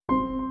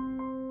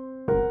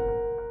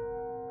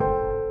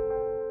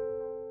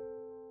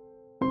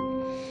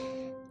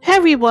Hey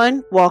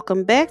everyone,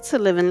 welcome back to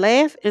Live and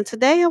Laugh, and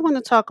today I want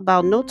to talk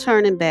about no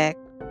turning back.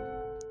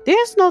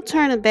 There's no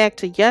turning back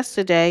to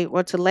yesterday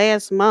or to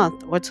last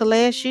month or to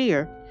last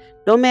year.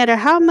 No matter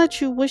how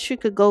much you wish you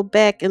could go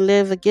back and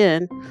live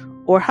again,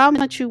 or how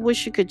much you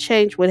wish you could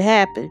change what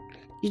happened,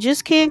 you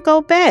just can't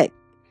go back.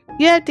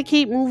 You have to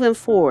keep moving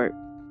forward.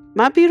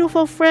 My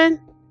beautiful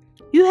friend,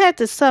 you had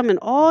to summon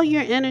all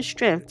your inner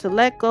strength to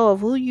let go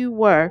of who you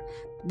were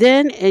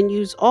then and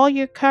use all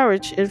your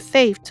courage and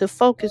faith to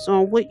focus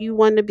on what you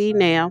want to be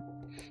now,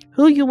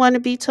 who you want to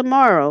be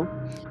tomorrow.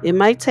 It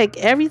might take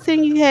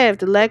everything you have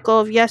to let go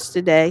of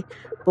yesterday,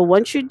 but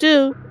once you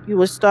do, you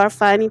will start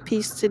finding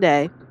peace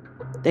today.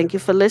 Thank you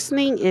for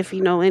listening. If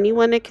you know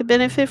anyone that could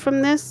benefit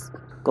from this,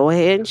 go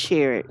ahead and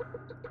share it.